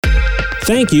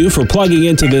Thank you for plugging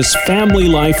into this Family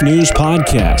Life News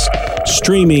podcast,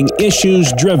 streaming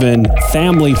issues-driven,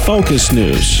 family-focused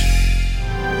news.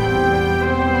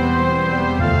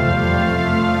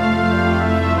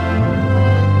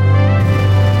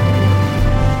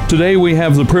 Today we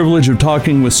have the privilege of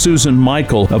talking with Susan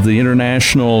Michael of the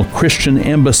International Christian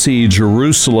Embassy,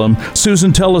 Jerusalem.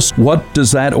 Susan, tell us, what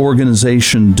does that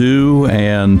organization do,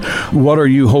 and what are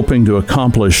you hoping to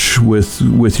accomplish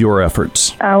with your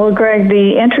efforts? Well, Greg,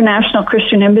 the International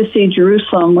Christian Embassy,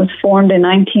 Jerusalem, was formed in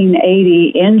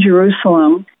 1980 in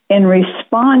Jerusalem in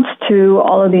response to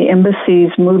all of the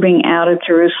embassies moving out of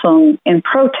Jerusalem in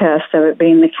protest of it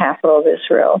being the capital of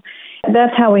Israel.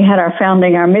 That's how we had our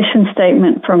founding. Our mission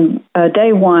statement from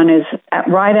day one is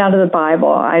right out of the Bible.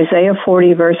 Isaiah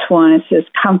 40, verse 1, it says,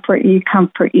 comfort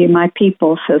ye, my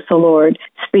people, says the Lord.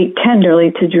 Speak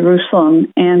tenderly to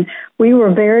Jerusalem. And we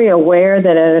were very aware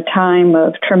that at a time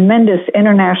of tremendous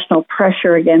international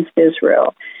pressure against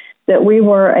Israel, that we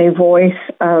were a voice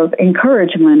of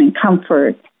encouragement and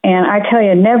comfort. And I tell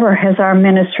you, never has our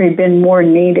ministry been more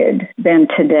needed than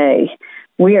today.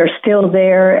 We are still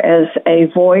there as a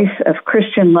voice of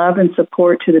Christian love and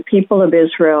support to the people of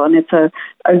Israel, and it's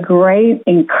a great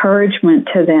encouragement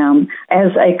to them as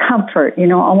a comfort,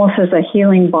 almost as a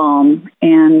healing balm,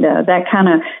 and that kind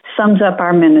of sums up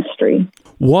our ministry.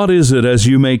 What is it, as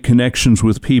you make connections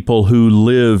with people who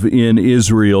live in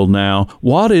Israel now,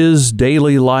 what is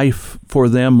daily life for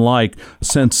them like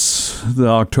since the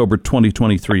October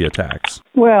 2023 attacks?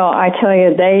 Well, I tell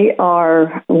you, they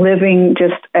are living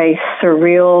just a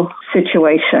surreal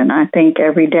situation. I think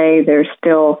every day they're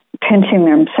still pinching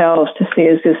themselves to see,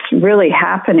 is this really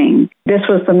happening? This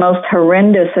was the most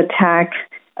horrendous attack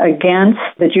against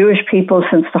the Jewish people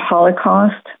since the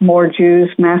Holocaust. More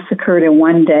Jews massacred in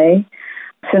one day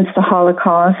since the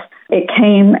Holocaust. It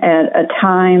came at a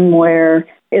time where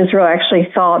Israel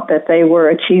actually thought that they were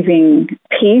achieving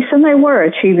peace, and they were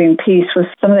achieving peace with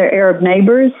some of their Arab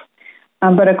neighbors.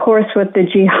 But of course, with the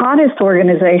jihadist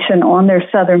organization on their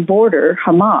southern border,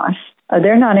 Hamas,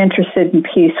 they're not interested in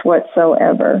peace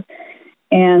whatsoever.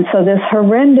 And so this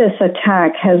horrendous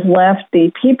attack has left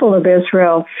the people of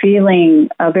Israel feeling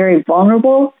very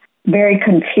vulnerable, very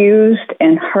confused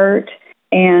and hurt.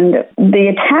 And the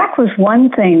attack was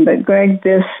one thing, but Greg,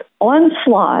 this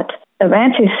onslaught of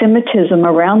anti-Semitism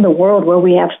around the world, where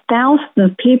we have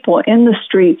thousands of people in the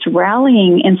streets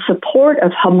rallying in support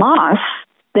of Hamas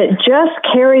that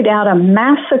just carried out a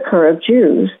massacre of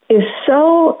Jews, is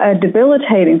so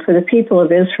debilitating for the people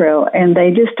of Israel, and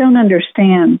they just don't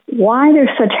understand why there's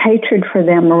such hatred for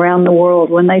them around the world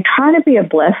when they try to be a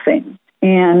blessing.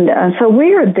 And so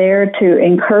we are there to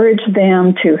encourage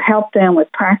them, to help them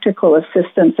with practical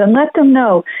assistance, and let them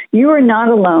know you are not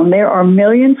alone. There are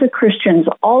millions of Christians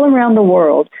all around the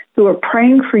world who are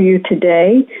praying for you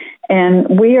today,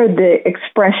 and we are the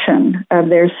expression of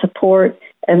their support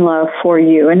and love for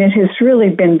you. And it has really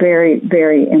been very,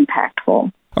 very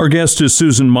impactful. Our guest is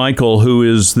Susan Michael, who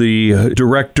is the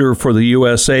director for the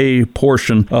USA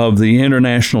portion of the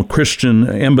International Christian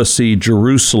Embassy,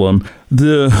 Jerusalem.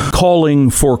 The calling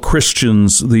for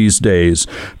Christians these days,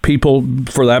 people,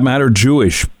 for that matter,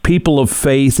 Jewish, people of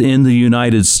faith in the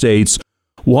United States,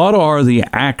 what are the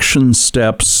action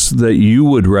steps that you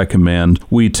would recommend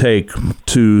we take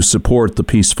to support the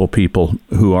peaceful people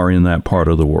who are in that part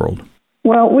of the world?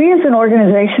 Well, we as an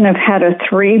organization have had a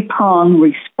three-pronged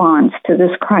response to this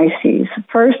crisis.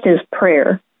 First is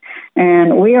prayer,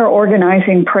 and we are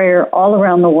organizing prayer all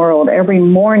around the world. Every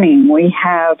morning we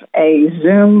have a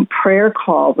Zoom prayer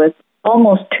call with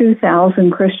almost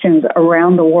 2,000 Christians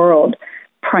around the world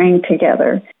praying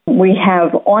together. We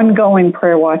have ongoing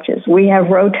prayer watches. We have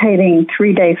rotating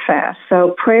 3-day fasts.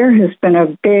 So prayer has been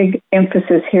a big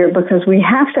emphasis here because we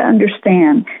have to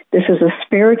understand this is a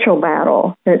spiritual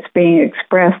battle that's being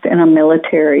expressed in a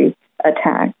military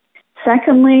attack.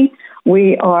 Secondly,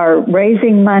 we are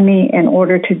raising money in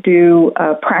order to do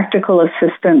practical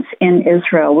assistance in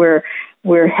Israel.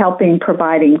 We're helping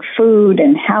providing food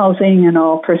and housing and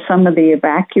all for some of the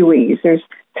evacuees. There's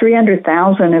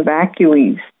 300,000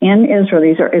 evacuees in Israel.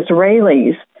 These are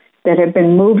Israelis that have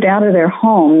been moved out of their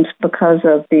homes because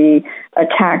of the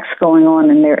attacks going on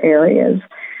in their areas.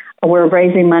 We're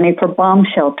raising money for bomb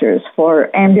shelters,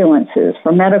 for ambulances,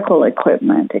 for medical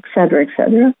equipment, et cetera, et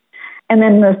cetera. And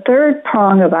then the third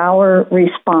prong of our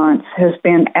response has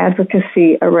been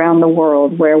advocacy around the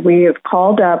world, where we have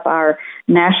called up our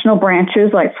national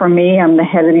branches. Like for me, I'm the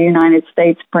head of the United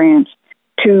States branch,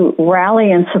 to rally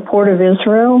in support of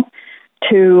Israel,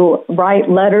 to write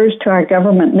letters to our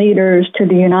government leaders, to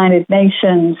the United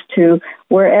Nations, to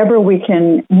wherever we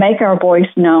can make our voice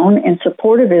known in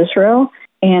support of Israel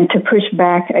and to push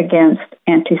back against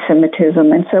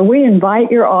anti-Semitism. And so we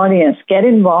invite your audience, get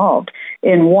involved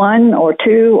in one or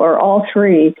two or all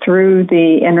three through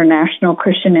the International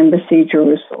Christian Embassy,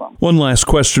 Jerusalem. One last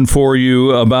question for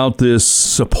you about this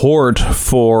support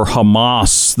for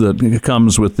Hamas that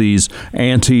comes with these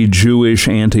anti-Jewish,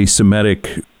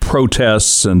 anti-Semitic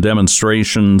protests and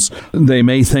demonstrations. They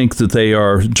may think that they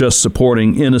are just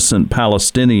supporting innocent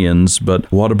Palestinians, but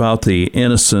what about the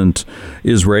innocent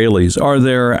Israelis? Are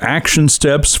there action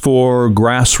steps for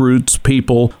grassroots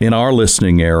people in our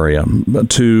listening area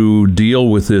to deal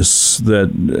with this,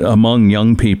 that among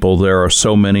young people there are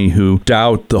so many who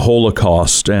doubt the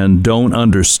Holocaust and don't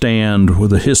understand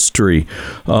the history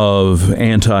of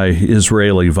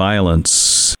anti-Israeli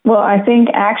violence? Well, I think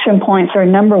action points are,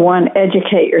 number one,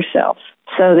 educate yourself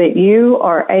so that you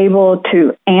are able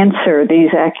to answer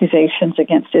these accusations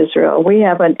against Israel. We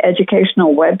have an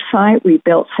educational website we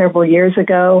built several years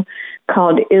ago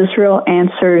called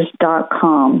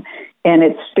IsraelAnswers.com, and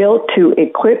it's built to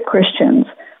equip Christians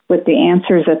with the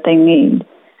answers that they need.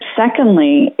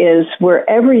 Secondly is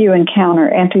wherever you encounter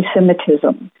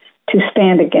anti-Semitism, to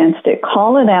stand against it.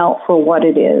 Call it out for what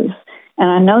it is. And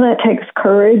I know that takes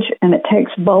courage and it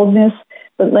takes boldness,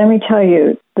 but let me tell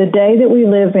you, the day that we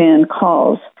live in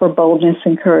calls for boldness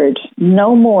and courage.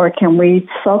 No more can we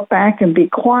sulk back and be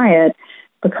quiet,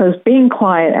 because being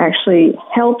quiet actually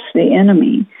helps the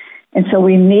enemy. And so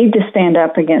we need to stand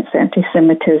up against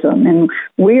anti-Semitism. And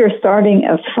we are starting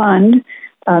a fund.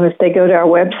 If they go to our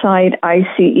website,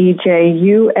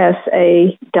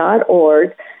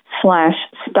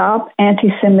 icejusa.org/stop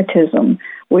anti-Semitism,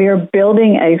 we are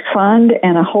building a fund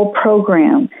and a whole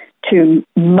program to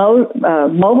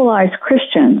mobilize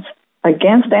Christians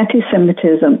against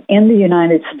anti-Semitism in the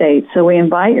United States. So we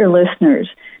invite your listeners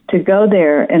to go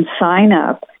there and sign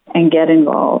up and get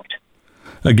involved.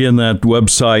 Again, that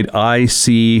website,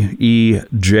 ICEJUSA,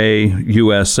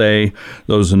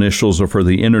 those initials are for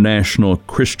the International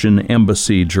Christian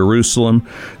Embassy, Jerusalem.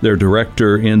 Their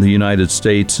director in the United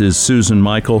States is Susan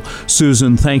Michael.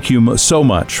 Susan, thank you so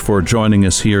much for joining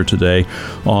us here today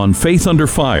on Faith Under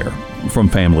Fire from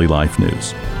Family Life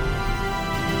News.